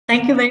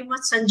Thank you very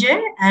much,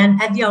 Sanjay.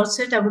 And at the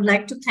outset, I would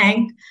like to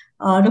thank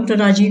Dr.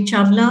 Rajiv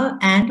Chawla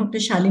and Dr.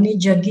 Shalini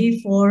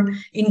Jaggi for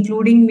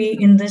including me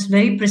in this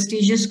very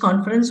prestigious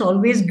conference.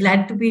 Always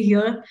glad to be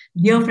here,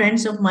 dear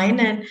friends of mine,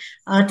 and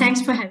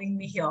thanks for having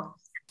me here.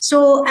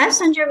 So, as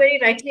Sanjay very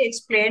rightly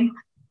explained,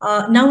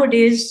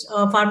 nowadays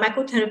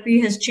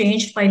pharmacotherapy has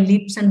changed by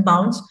leaps and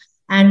bounds,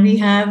 and we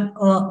have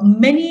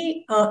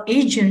many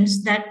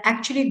agents that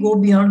actually go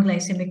beyond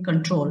glycemic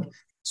control.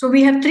 So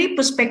we have three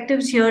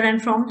perspectives here, and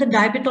from the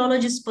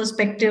diabetologist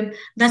perspective,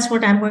 that's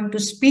what I'm going to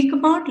speak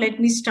about. Let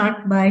me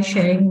start by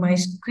sharing my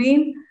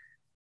screen.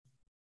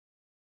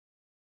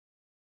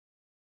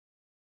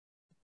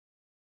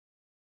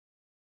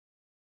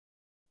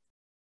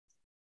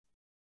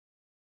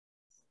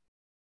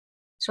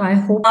 So I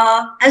hope,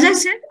 as I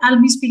said, I'll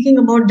be speaking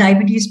about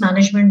diabetes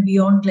management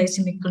beyond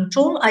glycemic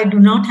control. I do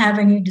not have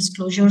any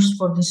disclosures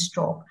for this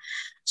talk.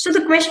 So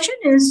the question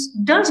is,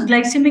 does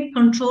glycemic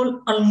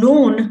control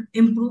alone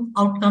improve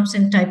outcomes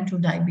in type 2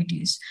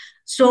 diabetes?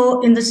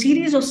 So in the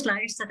series of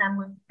slides that I'm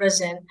going to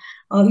present,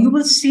 you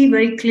will see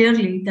very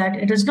clearly that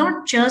it is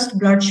not just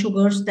blood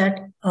sugars that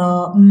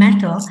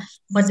matter,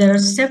 but there are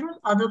several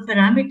other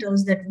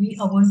parameters that we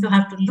are going to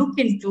have to look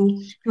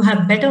into to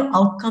have better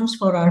outcomes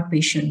for our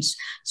patients.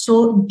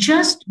 So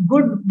just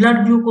good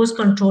blood glucose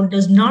control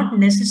does not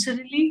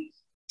necessarily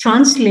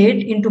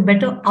translate into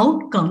better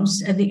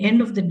outcomes at the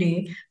end of the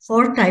day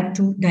for type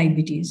 2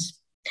 diabetes.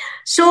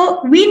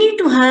 So we need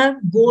to have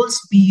goals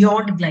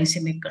beyond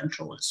glycemic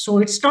control. So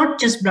it's not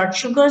just blood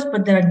sugars,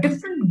 but there are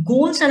different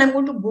goals, and I'm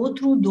going to go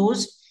through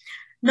those.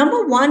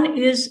 Number one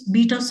is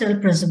beta cell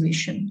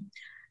preservation.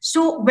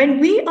 So when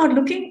we are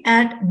looking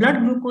at blood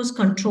glucose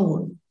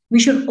control, we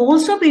should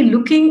also be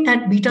looking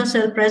at beta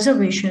cell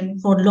preservation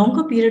for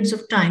longer periods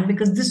of time,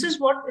 because this is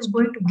what is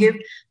going to give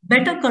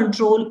better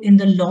control in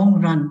the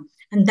long run.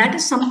 And that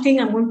is something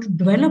I'm going to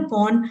dwell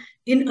upon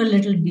in a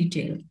little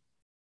detail.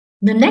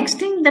 The next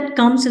thing that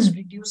comes is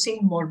reducing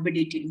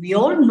morbidity. We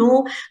all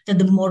know that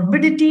the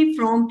morbidity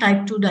from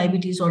type 2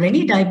 diabetes, or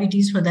any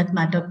diabetes for that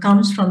matter,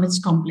 comes from its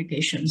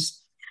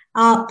complications.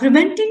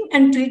 Preventing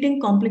and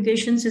treating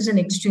complications is an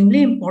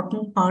extremely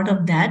important part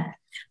of that.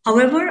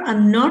 However,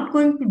 I'm not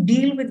going to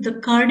deal with the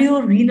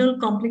cardio-renal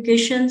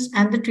complications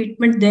and the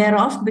treatment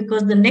thereof,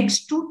 because the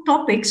next two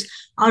topics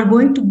are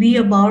going to be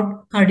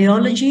about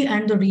cardiology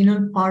and the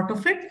renal part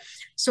of it.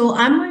 So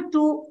I'm going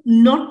to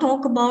not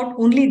talk about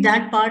only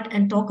that part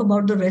and talk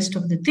about the rest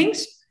of the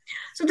things.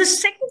 So the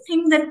second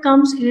thing that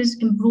comes is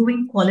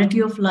improving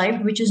quality of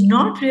life, which is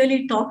not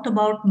really talked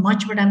about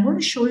much, but I'm going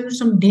to show you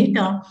some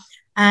data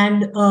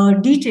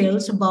and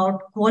details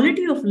about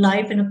quality of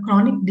life in a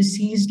chronic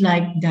disease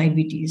like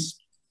diabetes.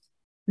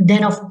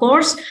 Then, of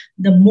course,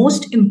 the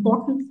most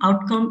important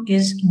outcome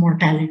is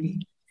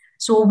mortality.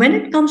 So when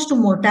it comes to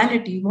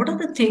mortality, what are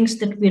the things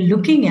that we're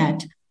looking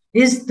at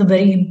is the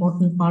very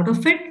important part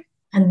of it.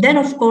 And then,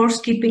 of course,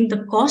 keeping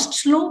the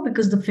costs low,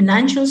 because the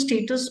financial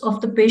status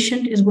of the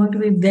patient is going to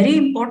be very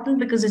important,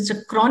 because it's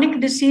a chronic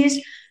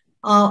disease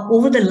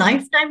over the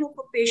lifetime of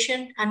a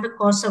patient, and the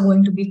costs are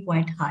going to be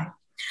quite high.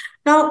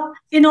 Now,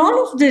 in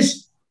all of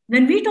this,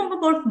 when we talk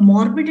about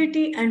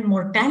morbidity and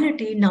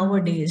mortality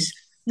nowadays,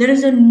 there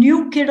is a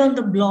new kid on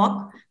the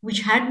block,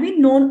 which had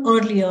been known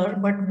earlier,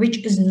 but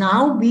which is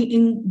now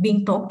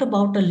being talked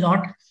about a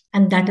lot,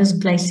 and that is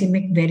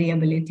glycemic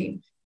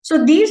variability.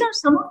 So these are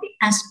some of the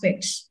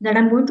aspects that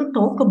I'm going to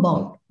talk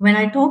about when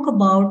I talk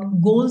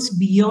about goals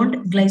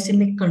beyond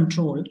glycemic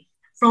control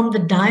from the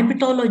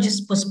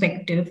diabetologist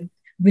perspective,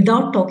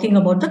 without talking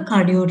about the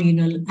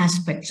cardiorenal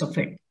aspects of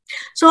it.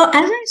 So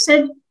as I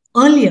said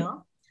earlier,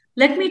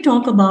 let me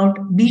talk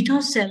about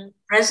beta cell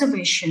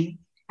preservation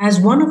as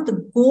one of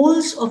the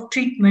goals of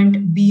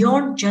treatment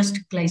beyond just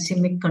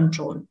glycemic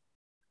control.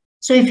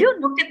 So if you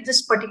look at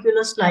this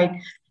particular slide,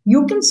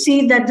 you can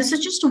see that this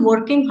is just a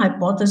working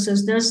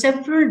hypothesis. There are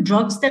several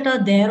drugs that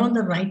are there on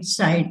the right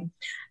side.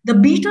 The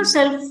beta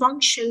cell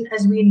function,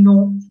 as we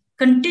know,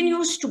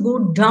 continues to go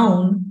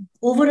down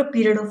over a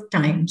period of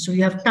time. So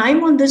you have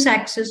time on this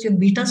axis, your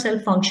beta cell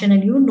function,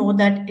 and you know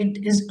that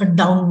it is a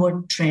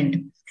downward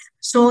trend.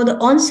 So the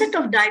onset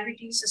of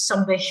diabetes is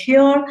somewhere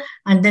here,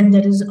 and then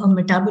there is a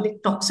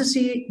metabolic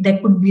toxicity. There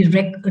could be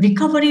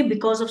recovery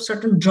because of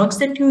certain drugs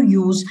that you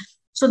use.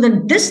 So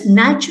then this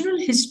natural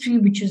history,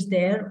 which is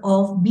there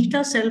of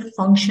beta cell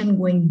function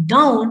going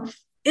down,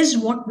 is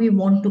what we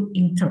want to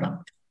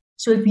interrupt.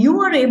 So if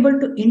you are able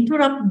to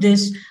interrupt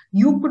this,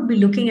 you could be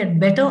looking at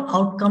better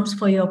outcomes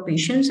for your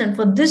patients. And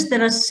for this,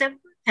 there are several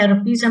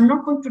therapies. I'm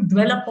not going to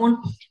dwell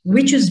upon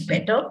which is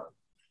better.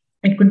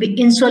 It could be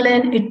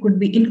insulin, it could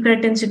be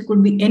incretins, it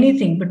could be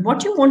anything. But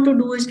what you want to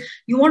do is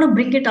you want to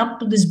bring it up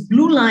to this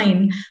blue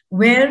line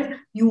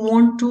where you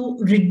want to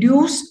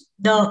reduce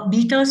the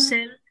beta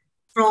cell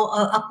from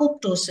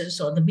apoptosis,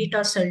 or the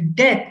beta cell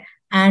death,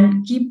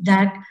 and keep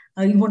that.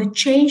 You want to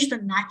change the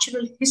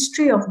natural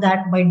history of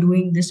that by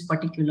doing this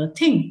particular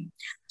thing.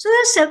 So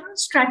there are several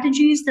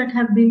strategies that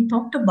have been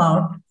talked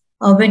about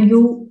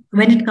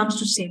when it comes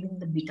to saving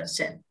the beta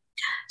cell.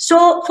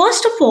 So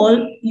first of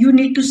all, you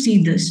need to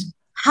see this.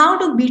 how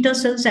do beta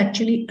cells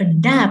actually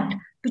adapt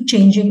to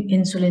changing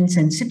insulin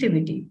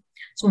sensitivity?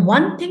 So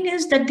one thing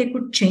is that they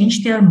could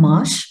change their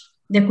mass.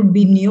 There could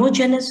be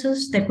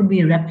neogenesis, there could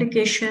be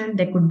replication,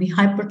 there could be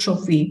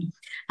hypertrophy.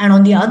 And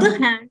on the other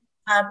hand,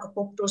 have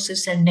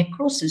apoptosis and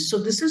necrosis. So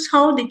this is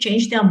how they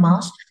change their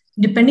mass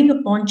depending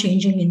upon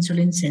changing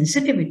insulin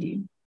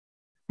sensitivity.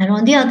 And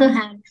on the other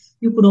hand,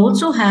 you could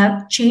also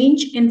have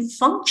change in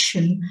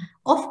function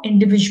of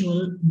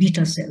individual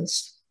beta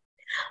cells.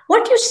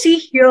 What you see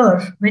here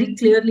very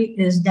clearly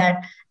is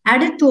that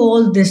added to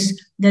all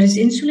this, there is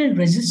insulin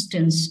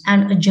resistance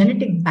and a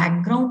genetic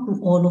background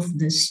to all of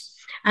this.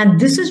 And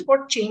this is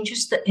what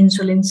changes the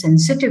insulin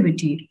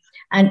sensitivity.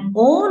 And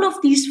all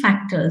of these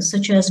factors,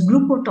 such as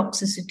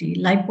glucotoxicity,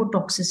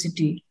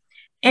 lipotoxicity,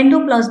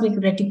 endoplasmic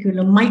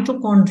reticulum,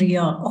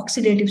 mitochondria,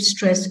 oxidative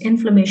stress,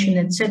 inflammation,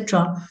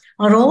 etc.,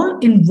 are all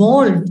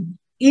involved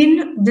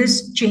in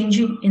this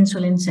changing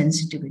insulin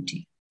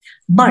sensitivity.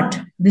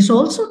 But this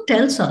also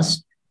tells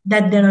us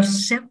that there are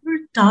several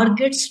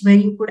targets where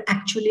you could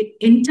actually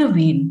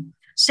intervene,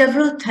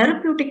 several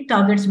therapeutic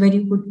targets where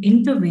you could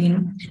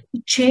intervene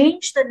to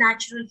change the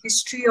natural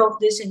history of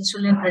this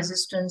insulin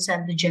resistance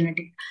and the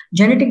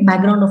genetic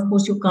background. Of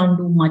course, you can't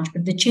do much,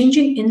 but the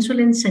changing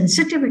insulin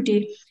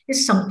sensitivity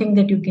is something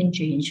that you can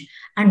change.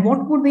 And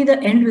what would be the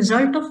end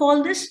result of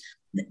all this?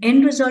 The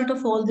end result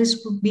of all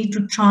this would be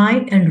to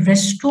try and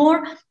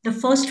restore the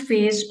first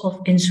phase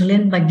of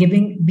insulin by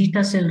giving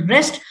beta cell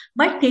rest,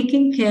 by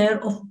taking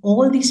care of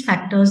all these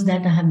factors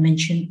that I have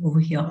mentioned over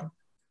here.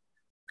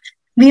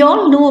 We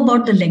all know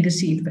about the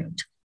legacy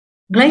effect.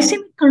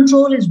 Glycemic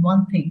control is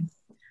one thing.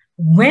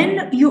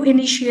 When you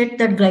initiate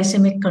that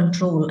glycemic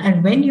control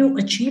and when you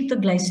achieve the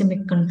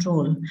glycemic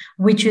control,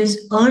 which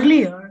is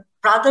earlier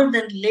rather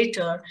than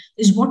later,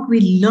 is what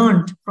we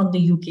learned from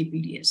the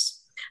UKPDS.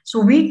 So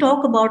we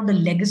talk about the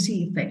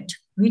legacy effect.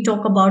 We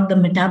talk about the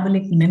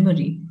metabolic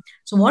memory.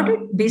 So what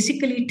it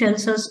basically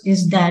tells us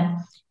is that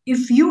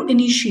if you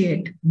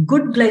initiate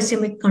good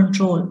glycemic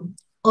control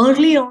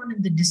early on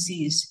in the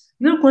disease,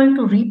 you're going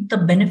to reap the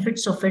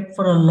benefits of it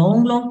for a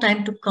long, long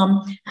time to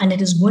come, and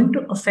it is going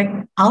to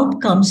affect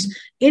outcomes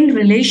in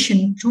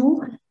relation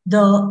to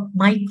the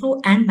micro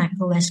and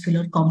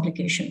macrovascular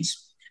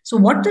complications. So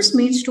what this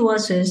means to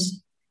us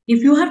is,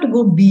 if you have to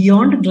go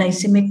beyond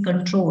glycemic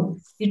control,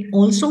 it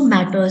also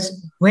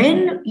matters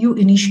when you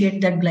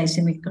initiate that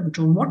glycemic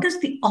control. What is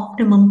the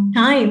optimum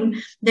time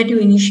that you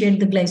initiate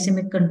the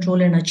glycemic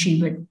control and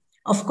achieve it?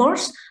 Of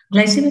course,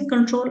 glycemic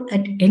control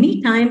at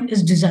any time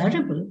is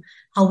desirable.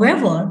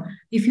 However,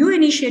 if you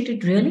initiate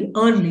it really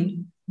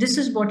early, this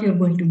is what you're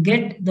going to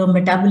get. The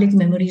metabolic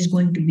memory is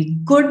going to be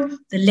good.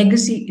 The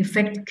legacy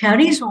effect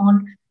carries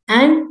on,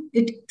 and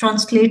it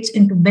translates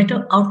into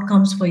better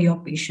outcomes for your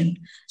patient.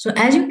 So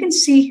as you can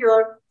see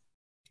here,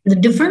 the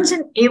difference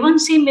in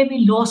A1C may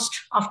be lost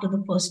after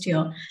the first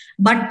year,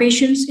 but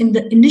patients in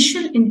the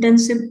initial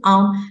intensive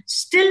arm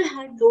still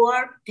had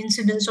lower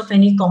incidence of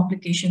any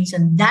complications,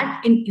 and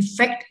that in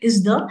effect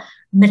is the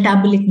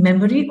metabolic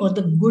memory or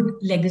the good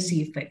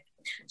legacy effect.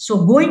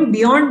 So going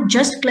beyond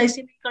just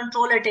glycemic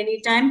control at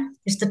any time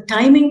is the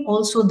timing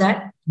also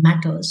that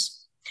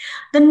matters.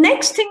 The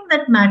next thing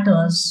that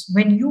matters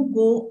when you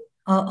go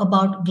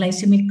about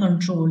glycemic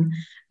control,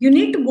 you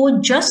need to go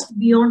just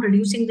beyond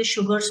reducing the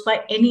sugars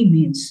by any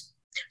means.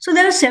 So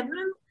there are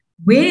several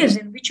ways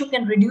in which you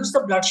can reduce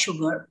the blood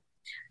sugar.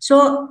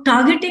 So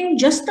targeting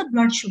just the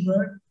blood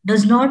sugar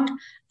does not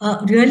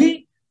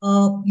really,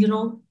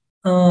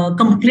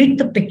 complete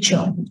the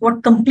picture.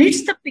 What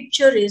completes the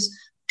picture is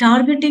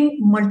targeting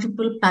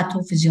multiple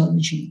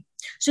pathophysiology.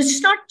 So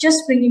it's not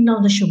just bringing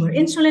down the sugar.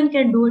 Insulin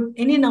can do it.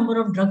 Any number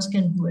of drugs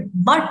can do it.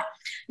 But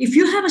if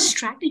you have a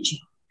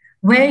strategy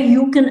where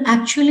you can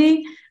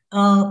actually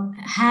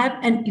have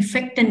an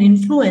effect and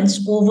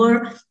influence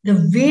over the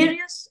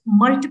various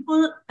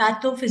multiple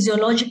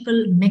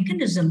pathophysiological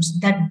mechanisms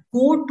that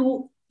go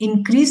to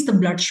increase the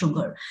blood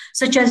sugar,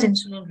 such as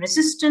insulin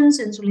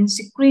resistance, insulin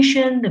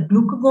secretion, the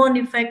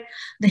glucagon effect,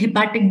 the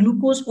hepatic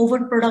glucose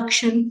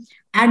overproduction.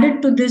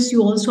 Added to this,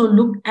 you also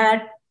look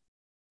at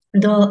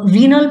the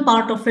renal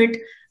part of it,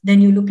 then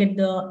you look at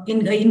the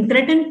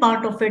incretin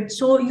part of it.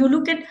 So you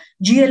look at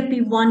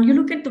GLP-1, you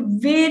look at the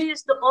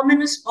various, the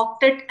ominous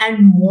octet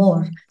and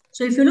more.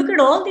 So if you look at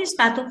all these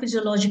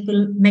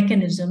pathophysiological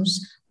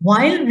mechanisms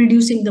while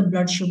reducing the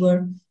blood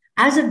sugar,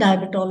 as a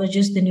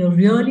diabetologist, then you're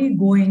really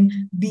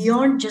going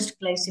beyond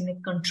just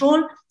glycemic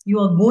control. You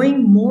are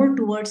going more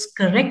towards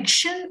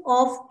correction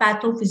of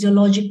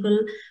pathophysiological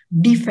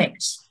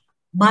defects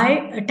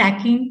by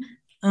attacking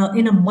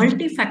in a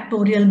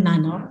multifactorial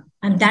manner.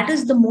 And that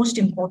is the most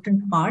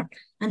important part.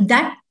 And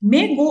that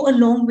may go a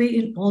long way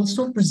in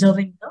also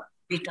preserving the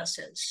beta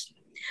cells.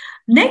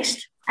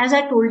 Next, as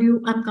I told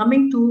you, I'm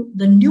coming to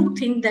the new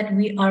thing that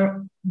we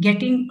are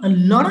getting a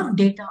lot of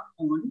data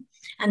on,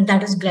 and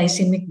that is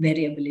glycemic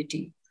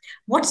variability.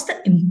 What's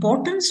the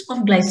importance of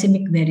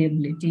glycemic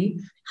variability?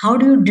 How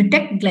do you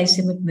detect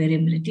glycemic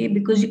variability?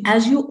 Because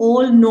as you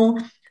all know,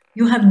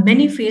 you have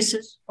many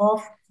phases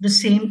of the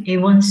same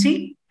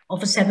A1C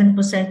of a 7%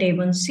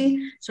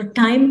 A1C. So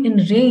time in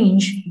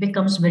range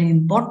becomes very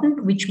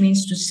important, which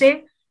means to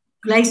say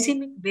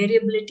glycemic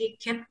variability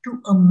kept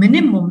to a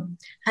minimum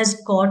has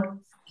got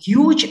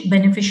huge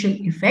beneficial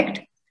effect.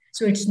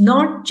 So it's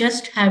not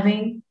just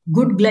having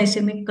good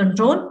glycemic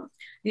control,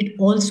 it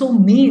also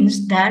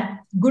means that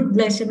good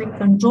glycemic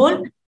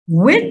control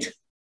with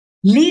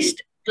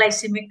least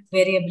glycemic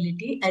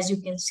variability, as you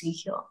can see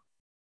here.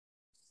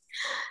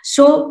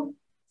 So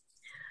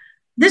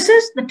this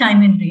is the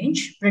time in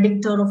range,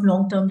 predictor of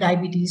long-term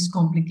diabetes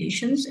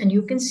complications. And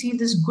you can see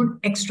this good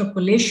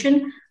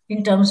extrapolation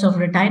in terms of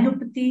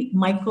retinopathy,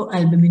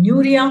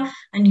 microalbuminuria.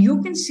 And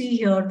you can see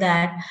here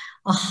that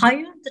a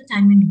higher the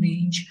time in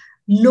range,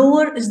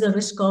 lower is the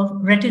risk of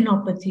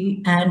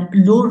retinopathy and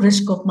low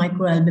risk of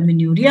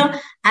microalbuminuria,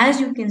 as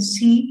you can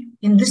see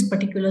in this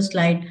particular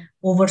slide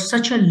over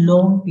such a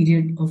long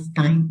period of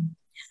time.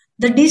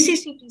 The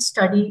DCCT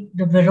study,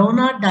 the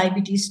Verona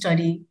diabetes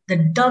study, the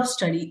Dove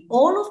study,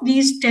 all of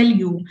these tell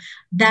you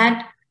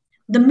that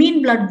the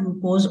mean blood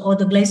glucose or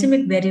the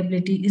glycemic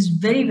variability is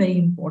very, very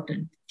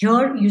important.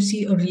 Here you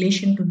see a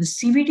relation to the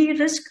CVD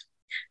risk.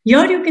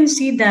 Here you can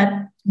see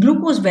that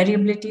glucose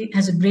variability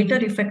has a greater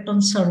effect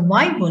on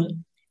survival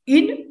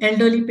in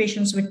elderly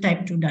patients with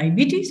type 2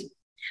 diabetes.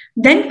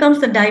 Then comes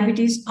the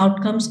diabetes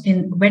outcomes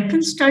in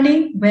veteran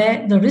study,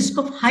 where the risk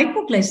of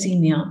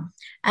hypoglycemia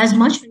as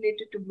much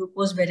related to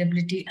glucose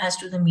variability as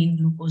to the mean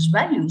glucose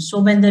value. So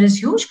when there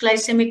is huge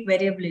glycemic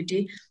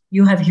variability,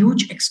 you have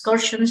huge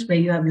excursions where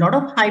you have a lot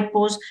of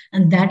hypos,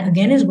 and that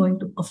again is going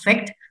to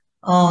affect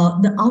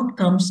the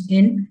outcomes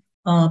in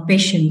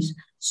patients.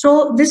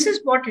 So this is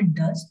what it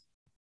does.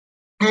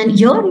 And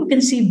here you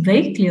can see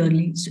very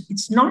clearly, so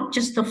it's not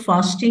just the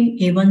fasting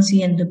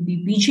A1C and the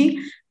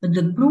PPG, but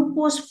the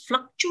glucose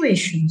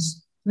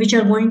fluctuations, which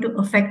are going to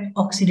affect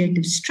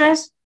oxidative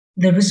stress,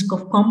 the risk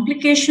of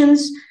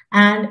complications,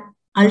 and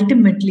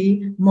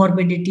ultimately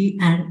morbidity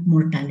and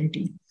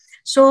mortality.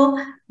 So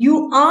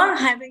you are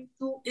having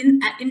to,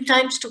 in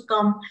times to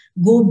come,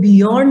 go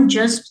beyond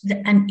just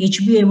an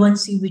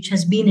HbA1c, which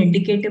has been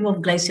indicative of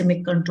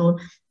glycemic control.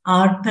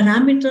 Our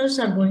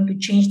parameters are going to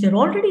change. They're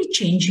already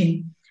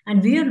changing.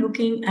 And we are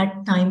looking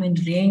at time in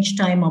range,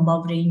 time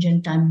above range,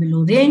 and time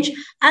below range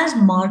as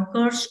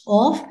markers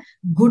of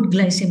good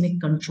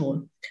glycemic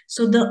control.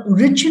 So the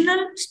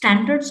original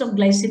standards of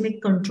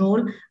glycemic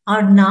control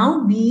are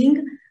now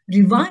being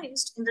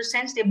revised, in the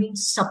sense they're being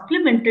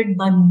supplemented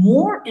by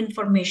more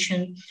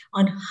information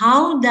on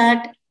how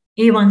that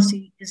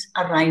A1C is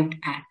arrived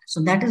at.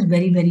 So that is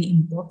very, very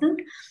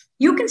important.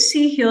 You can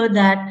see here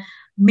that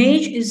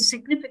MAGE is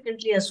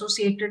significantly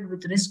associated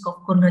with risk of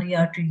coronary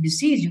artery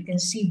disease. You can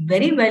see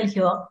very well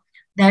here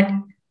that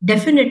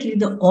definitely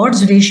the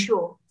odds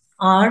ratio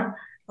are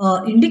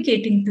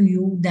indicating to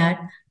you that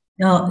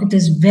it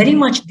is very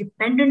much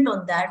dependent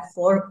on that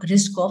for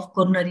risk of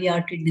coronary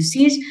artery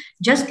disease,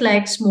 just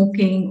like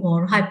smoking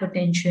or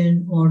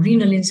hypertension or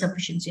renal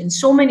insufficiency and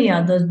so many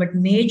others. But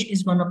MAGE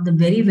is one of the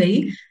very,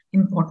 very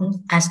important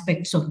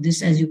aspects of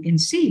this, as you can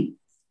see.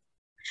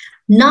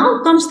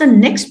 Now comes the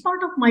next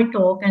part of my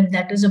talk, and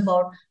that is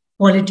about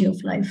quality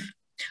of life.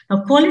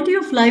 Now, quality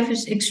of life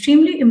is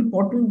extremely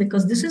important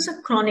because this is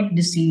a chronic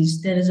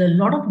disease. There is a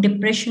lot of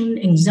depression,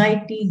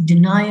 anxiety,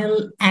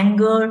 denial,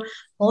 anger.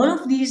 All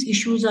of these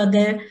issues are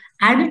there.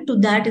 Added to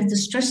that is the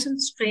stress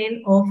and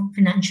strain of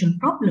financial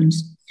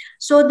problems.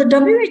 So the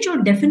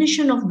WHO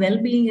definition of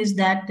well-being is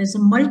that there's a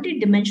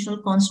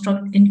multi-dimensional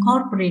construct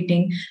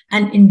incorporating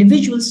an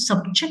individual's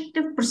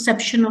subjective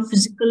perception of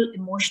physical,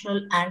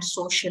 emotional, and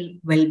social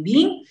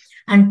well-being.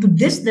 And to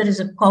this, there is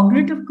a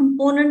cognitive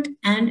component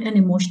and an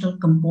emotional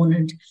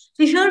component.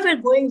 So here we're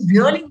going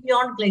really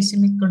beyond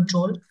glycemic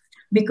control,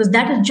 because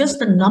that is just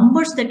the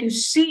numbers that you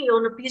see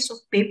on a piece of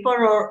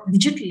paper or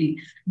digitally.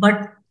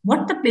 But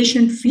what the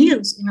patient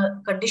feels in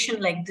a condition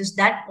like this,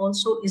 that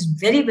also is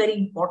very, very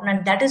important.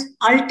 And that is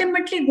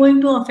ultimately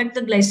going to affect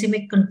the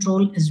glycemic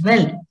control as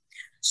well.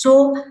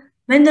 So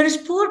when there is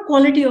poor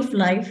quality of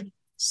life,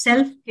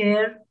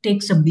 self-care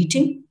takes a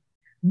beating.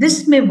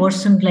 This may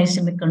worsen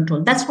glycemic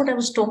control. That's what I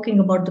was talking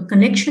about, the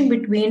connection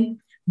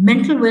between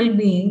mental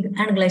well-being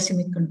and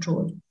glycemic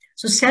control.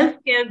 So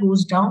self-care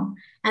goes down,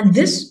 and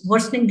this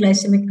worsening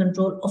glycemic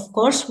control, of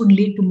course, would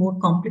lead to more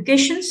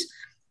complications.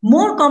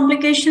 More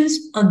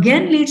complications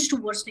again leads to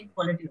worsening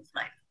quality of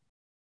life.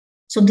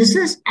 So this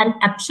is an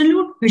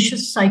absolute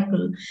vicious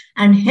cycle,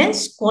 and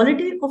hence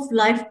quality of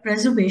life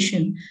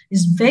preservation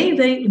is very,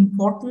 very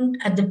important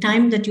at the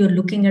time that you're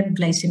looking at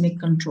glycemic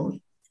control.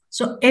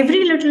 So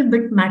every little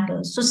bit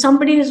matters. So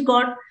somebody has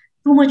got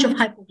too much of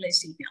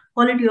hypoglycemia,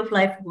 quality of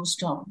life goes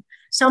down.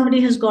 Somebody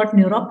has got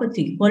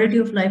neuropathy, quality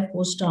of life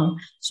goes down.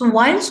 So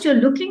whilst you're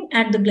looking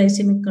at the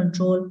glycemic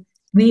control,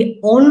 we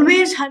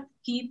always have to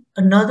keep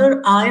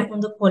another eye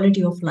on the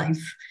quality of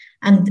life.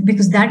 And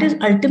because that is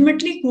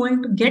ultimately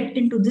going to get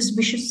into this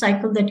vicious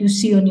cycle that you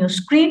see on your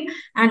screen,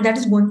 and that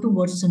is going to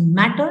worsen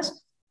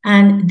matters.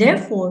 And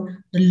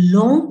therefore, the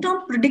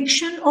long-term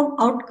prediction of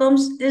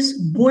outcomes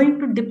is going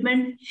to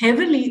depend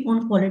heavily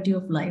on quality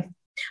of life.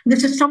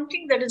 This is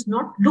something that is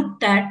not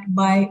looked at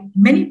by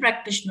many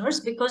practitioners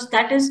because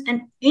that is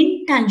an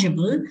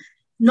intangible,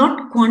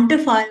 not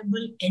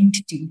quantifiable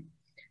entity.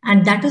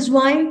 And that is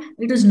why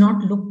it is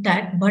not looked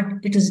at, but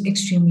it is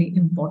extremely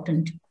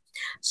important.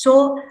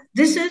 So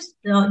this is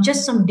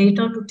just some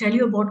data to tell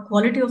you about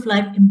quality of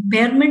life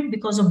impairment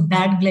because of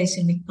bad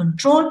glycemic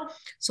control.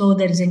 So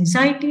there is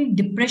anxiety,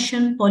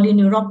 depression,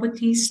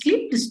 polyneuropathy,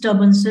 sleep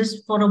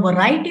disturbances for a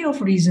variety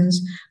of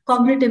reasons,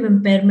 cognitive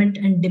impairment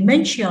and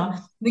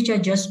dementia, which I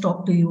just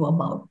talked to you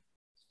about.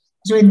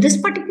 So in this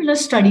particular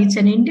study, it's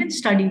an Indian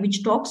study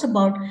which talks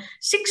about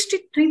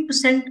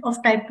 63%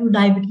 of type 2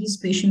 diabetes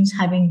patients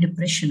having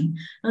depression.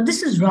 Now,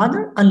 this is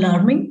rather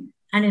alarming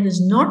and it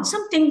is not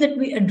something that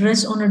we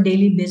address on a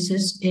daily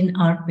basis in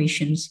our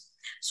patients.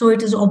 So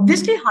it is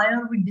obviously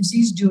higher with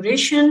disease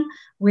duration,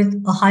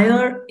 with a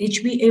higher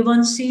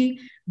HbA1c,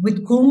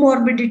 with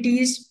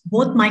comorbidities,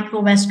 both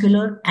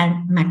microvascular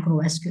and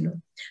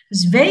macrovascular.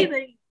 It's very,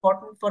 very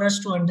important for us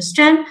to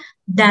understand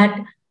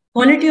that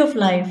quality of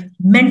life,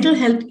 mental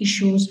health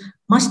issues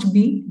must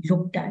be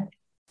looked at.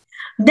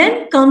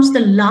 Then comes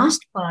the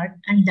last part,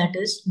 and that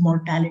is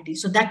mortality.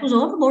 So that was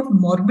all about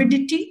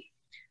morbidity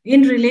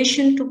in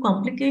relation to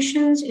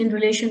complications, in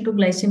relation to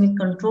glycemic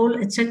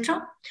control,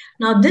 etc.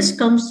 Now this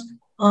comes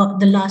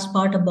the last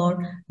part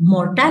about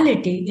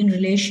mortality in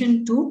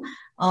relation to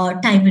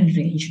time and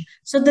range.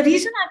 So the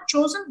reason I've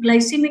chosen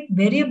glycemic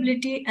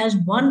variability as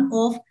one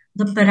of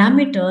the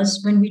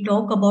parameters when we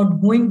talk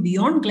about going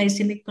beyond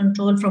glycemic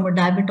control from a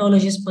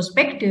diabetologist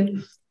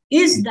perspective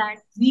is that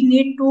we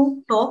need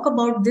to talk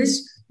about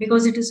this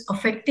because it is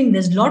affecting.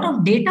 There's a lot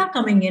of data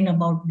coming in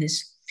about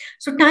this.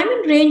 So time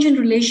and range in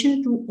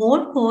relation to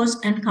all-cause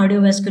and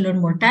cardiovascular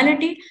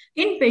mortality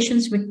in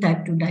patients with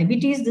type 2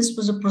 diabetes. This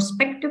was a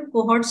prospective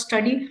cohort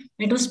study.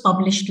 It was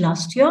published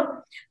last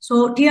year.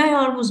 So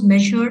TIR was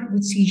measured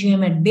with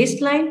CGM at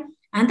baseline,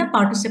 and the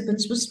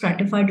participants were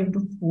stratified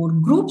into 4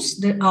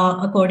 groups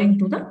according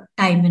to the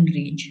time and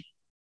range.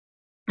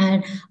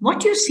 And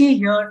what you see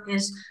here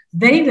is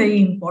very,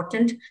 very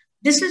important.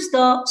 This is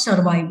the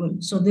survival.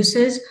 So this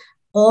is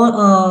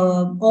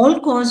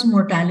all-cause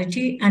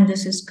mortality, and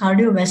this is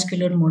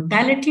cardiovascular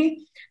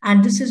mortality,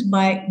 and this is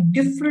by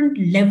different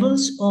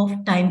levels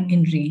of time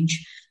in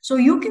range. So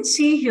you can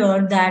see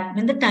here that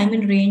when the time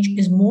in range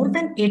is more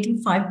than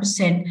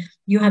 85%,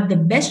 you have the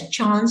best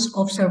chance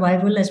of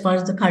survival as far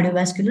as the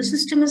cardiovascular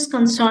system is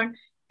concerned,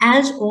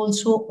 as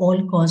also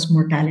all-cause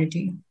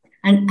mortality.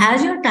 And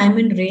as your time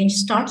in range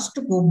starts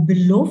to go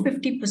below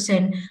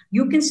 50%,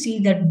 you can see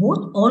that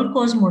both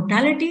all-cause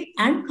mortality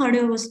and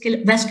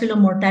cardiovascular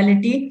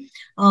mortality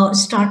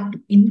start to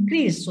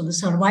increase. So the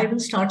survival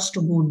starts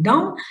to go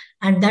down,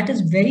 and that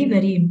is very,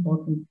 very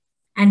important.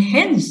 And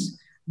hence,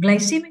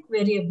 glycemic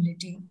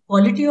variability,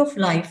 quality of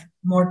life,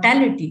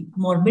 mortality,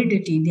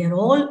 morbidity, they are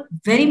all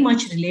very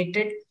much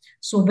related.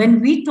 So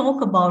when we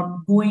talk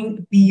about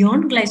going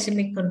beyond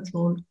glycemic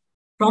control,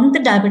 from the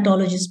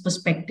diabetologist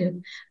perspective,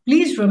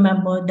 please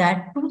remember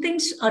that 2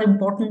 things are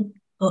important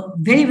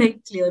very, very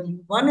clearly.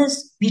 One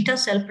is beta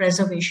cell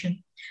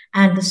preservation,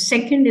 and the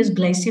second is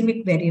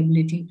glycemic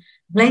variability.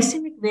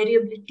 Glycemic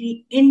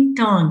variability, in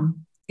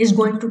turn, is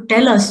going to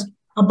tell us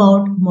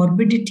about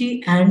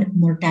morbidity and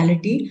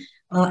mortality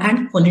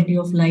and quality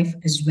of life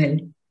as well.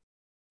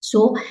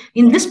 So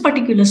in this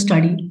particular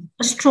study,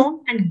 a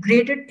strong and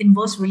graded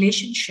inverse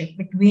relationship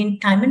between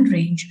time and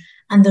range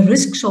and the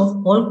risks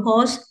of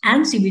all-cause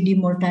and CVD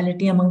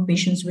mortality among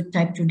patients with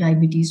type 2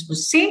 diabetes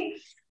was seen.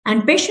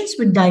 And patients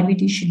with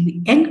diabetes should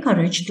be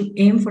encouraged to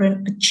aim for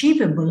an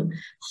achievable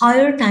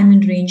higher time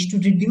and range to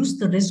reduce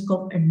the risk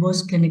of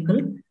adverse clinical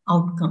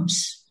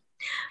outcomes.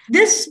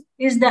 This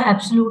is the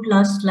absolute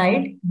last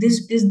slide.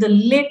 This is the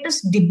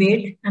latest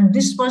debate, and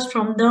this was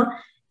from the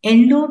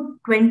ENDO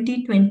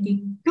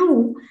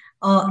 2022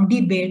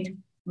 debate,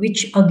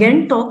 which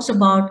again talks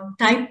about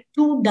type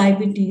 2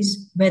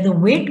 diabetes, whether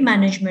weight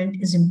management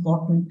is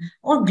important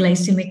or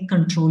glycemic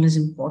control is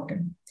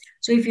important.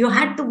 So if you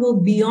had to go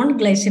beyond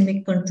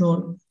glycemic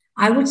control,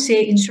 I would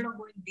say instead of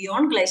going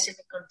beyond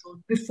glycemic control,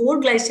 before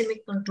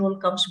glycemic control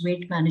comes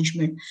weight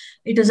management.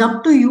 It is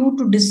up to you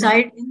to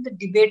decide in the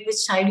debate which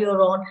side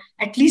you're on.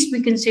 At least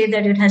we can say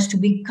that it has to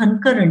be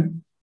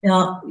concurrent,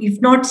 if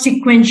not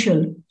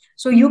sequential.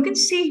 So you can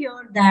see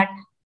here that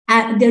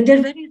they're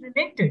very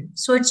related.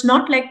 So it's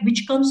not like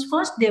which comes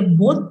first. They're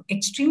both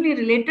extremely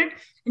related.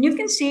 And you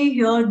can see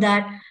here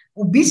that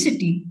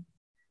obesity,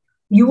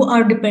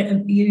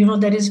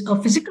 there is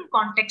a physical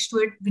context to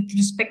it with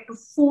respect to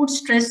food,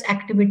 stress,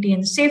 activity,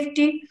 and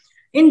safety.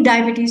 In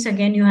diabetes,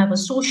 again, you have a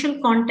social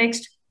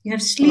context. You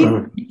have sleep,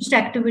 reduced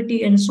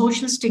activity, and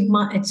social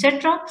stigma,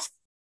 etc.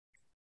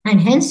 And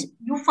hence,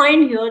 you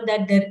find here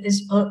that there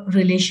is a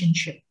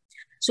relationship.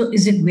 So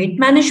is it weight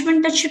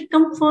management that should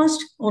come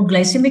first or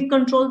glycemic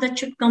control that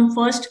should come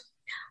first?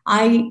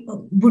 I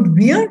would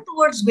veer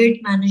towards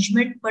weight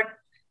management, but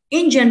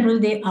in general,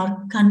 they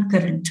are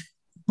concurrent.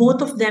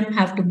 Both of them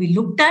have to be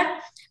looked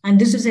at. And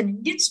this is an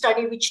Indian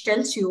study which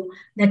tells you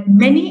that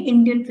many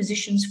Indian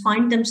physicians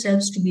find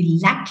themselves to be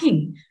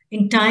lacking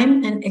in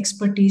time and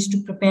expertise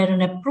to prepare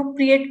an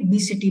appropriate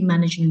obesity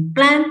management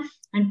plan,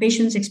 and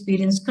patients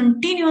experience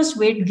continuous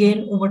weight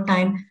gain over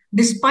time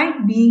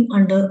despite being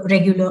under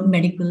regular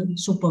medical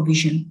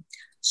supervision.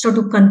 So,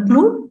 to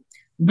conclude,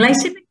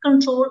 glycemic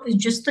control is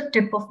just the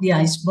tip of the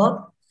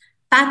iceberg.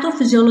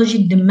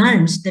 Pathophysiology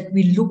demands that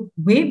we look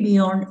way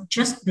beyond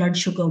just blood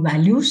sugar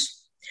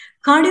values.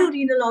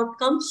 Cardiorenal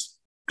outcomes,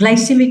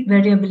 glycemic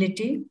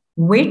variability,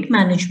 weight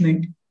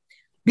management,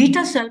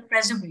 beta cell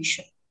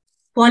preservation,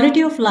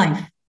 quality of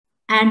life,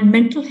 and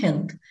mental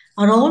health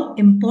are all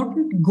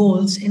important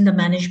goals in the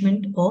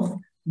management of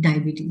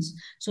diabetes.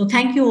 So,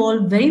 thank you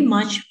all very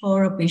much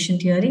for a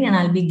patient hearing, and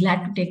I'll be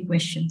glad to take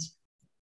questions.